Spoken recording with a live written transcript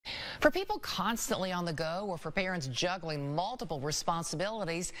For people constantly on the go or for parents juggling multiple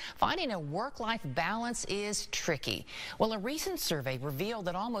responsibilities, finding a work-life balance is tricky. Well, a recent survey revealed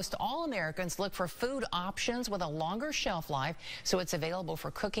that almost all Americans look for food options with a longer shelf life, so it's available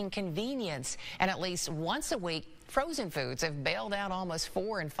for cooking convenience. And at least once a week, frozen foods have bailed out almost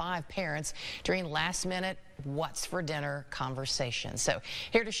 4 in 5 parents during last-minute what's for dinner conversations. So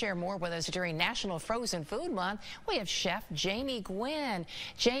here to share more with us during National Frozen Food Month, we have Chef Jamie Gwen.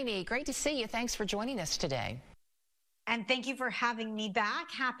 Jamie, great to see you. Thanks for joining us today. And thank you for having me back.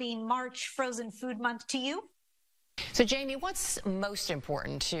 Happy March Frozen Food Month to you. So Jamie, what's most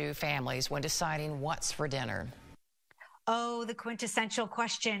important to families when deciding what's for dinner? Oh, the quintessential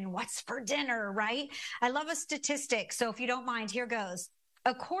question, what's for dinner, right? I love a statistic, so if you don't mind, here goes.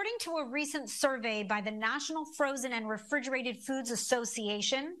 According to a recent survey by the National Frozen and Refrigerated Foods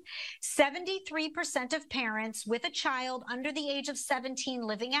Association, 73% of parents with a child under the age of 17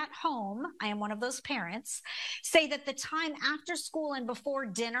 living at home, I am one of those parents, say that the time after school and before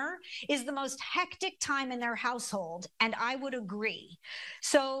dinner is the most hectic time in their household, and I would agree.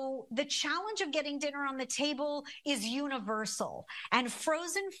 So the challenge of getting dinner on the table is universal, and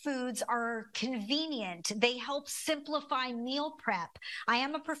frozen foods are convenient. They help simplify meal prep. I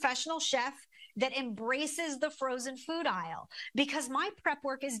am a professional chef that embraces the frozen food aisle because my prep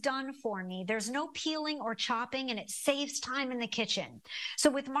work is done for me. There's no peeling or chopping, and it saves time in the kitchen. So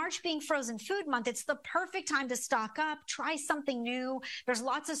with March being Frozen Food Month, it's the perfect time to stock up, try something new. There's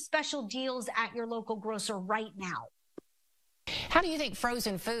lots of special deals at your local grocer right now. How do you think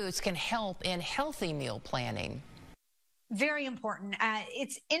frozen foods can help in healthy meal planning? Very important.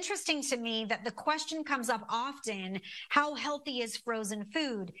 It's interesting to me that the question comes up often, how healthy is frozen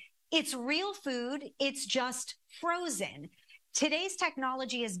food? It's real food, it's just frozen. Today's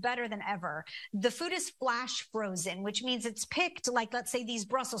technology is better than ever. The food is flash frozen, which means it's picked, like let's say these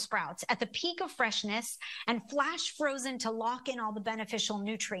Brussels sprouts, at the peak of freshness and flash frozen to lock in all the beneficial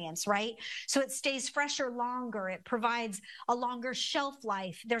nutrients, right? So it stays fresher longer. It provides a longer shelf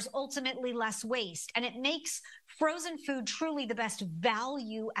life. There's ultimately less waste, and it makes frozen food truly the best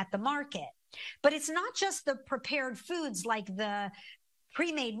value at the market. But it's not just the prepared foods like the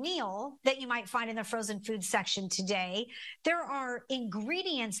pre-made meal that you might find in the frozen food section today. There are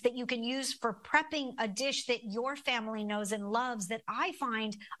ingredients that you can use for prepping a dish that your family knows and loves that I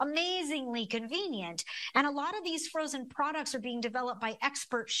find amazingly convenient. And a lot of these frozen products are being developed by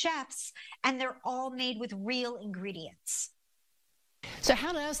expert chefs, and they're all made with real ingredients. So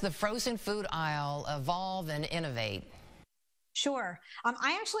how does the frozen food aisle evolve and innovate? Sure.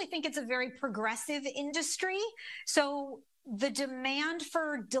 I actually think it's a very progressive industry. So the demand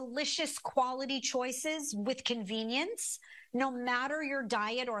for delicious quality choices with convenience, no matter your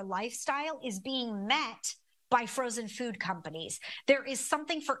diet or lifestyle, is being met by frozen food companies. There is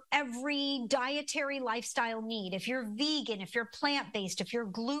something for every dietary lifestyle need. If you're vegan, if you're plant-based, if you're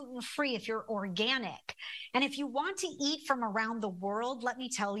gluten-free, if you're organic. And if you want to eat from around the world, let me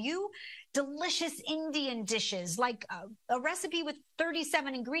tell you, delicious Indian dishes, like a recipe with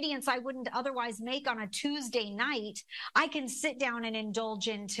 37 ingredients I wouldn't otherwise make on a Tuesday night, I can sit down and indulge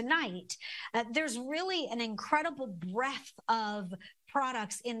in tonight. There's really an incredible breadth of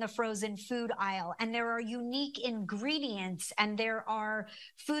products in the frozen food aisle, and there are unique ingredients, and there are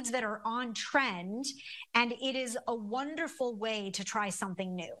foods that are on trend, and it is a wonderful way to try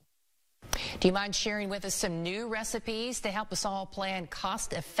something new. Do you mind sharing with us some new recipes to help us all plan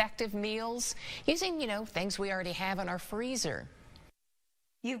cost-effective meals using, things we already have in our freezer?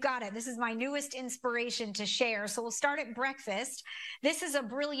 You've got it. This is my newest inspiration to share. So we'll start at breakfast. This is a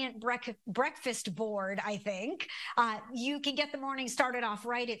brilliant breakfast board, I think. You can get the morning started off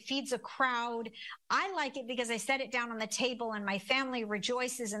right. It feeds a crowd. I like it because I set it down on the table and my family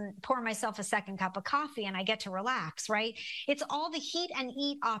rejoices and pour myself a second cup of coffee and I get to relax, right? It's all the heat and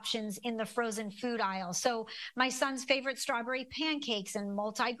eat options in the frozen food aisle. So my son's favorite strawberry pancakes and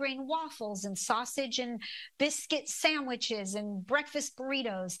multi-grain waffles and sausage and biscuit sandwiches and breakfast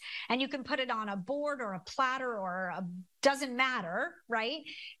burritos. And you can put it on a board or a platter or doesn't matter, right?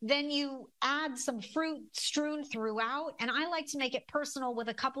 Then you add some fruit strewn throughout. And I like to make it personal with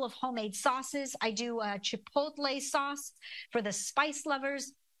a couple of homemade sauces. I do a chipotle sauce for the spice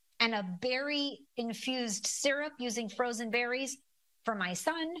lovers and a berry infused syrup using frozen berries for my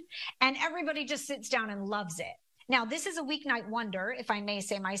son. And everybody just sits down and loves it. Now, this is a weeknight wonder, if I may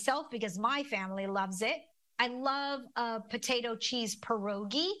say myself, because my family loves it. I love a potato cheese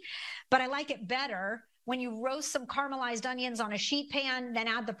pierogi, but I like it better when you roast some caramelized onions on a sheet pan, then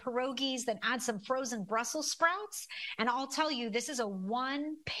add the pierogies, then add some frozen Brussels sprouts. And I'll tell you, this is a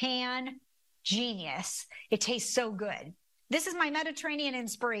one-pan genius. It tastes so good. This is my Mediterranean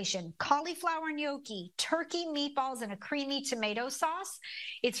inspiration: cauliflower gnocchi, turkey meatballs, and a creamy tomato sauce.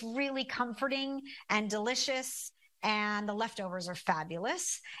 It's really comforting and delicious, and the leftovers are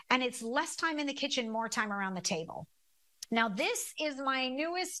fabulous. And it's less time in the kitchen, more time around the table. Now, this is my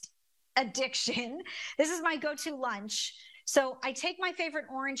newest addiction. This is my go-to lunch. So I take my favorite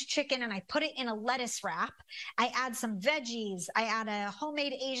orange chicken and I put it in a lettuce wrap. I add some veggies. I add a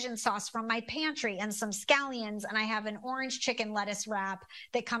homemade Asian sauce from my pantry and some scallions, and I have an orange chicken lettuce wrap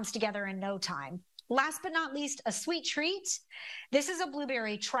that comes together in no time. Last but not least, a sweet treat. This is a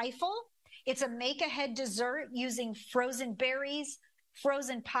blueberry trifle. It's a make-ahead dessert using frozen berries,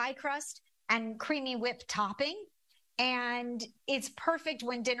 frozen pie crust, and creamy whipped topping. And it's perfect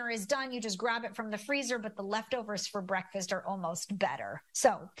when dinner is done. You just grab it from the freezer, but the leftovers for breakfast are almost better.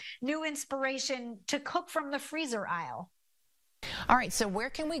 So, new inspiration to cook from the freezer aisle. All right, so where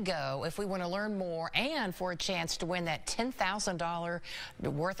can we go if we want to learn more and for a chance to win that $10,000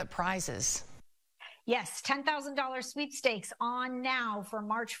 worth of prizes? Yes, $10,000 sweepstakes on now for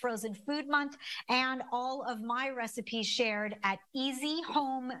March Frozen Food Month, and all of my recipes shared at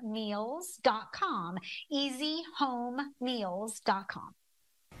easyhomemeals.com, easyhomemeals.com.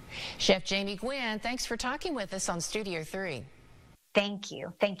 Chef Jamie Gwen, thanks for talking with us on Studio 3. Thank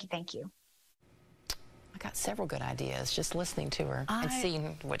you. Thank you. Thank you. I got several good ideas just listening to her and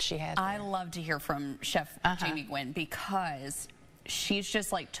seeing what she had there. I love to hear from Chef Jamie Gwen, because she's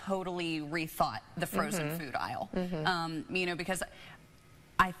just like totally rethought the frozen food aisle. You know, because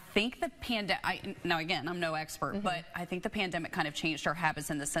I think the pandemic, now again, I'm no expert, but I think the pandemic kind of changed our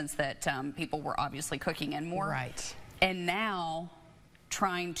habits in the sense that people were obviously cooking in more. Right. And now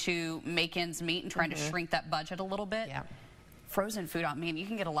trying to make ends meet and trying to shrink that budget a little bit. Yeah. Frozen food, I mean, you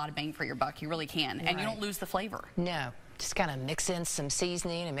can get a lot of bang for your buck. You really can. And you don't lose the flavor. No. Just kind of mix in some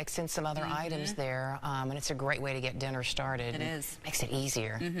seasoning and mix in some other items there, and it's a great way to get dinner started. It is. Makes it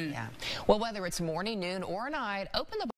easier. Yeah. Well, whether it's morning, noon, or night, open the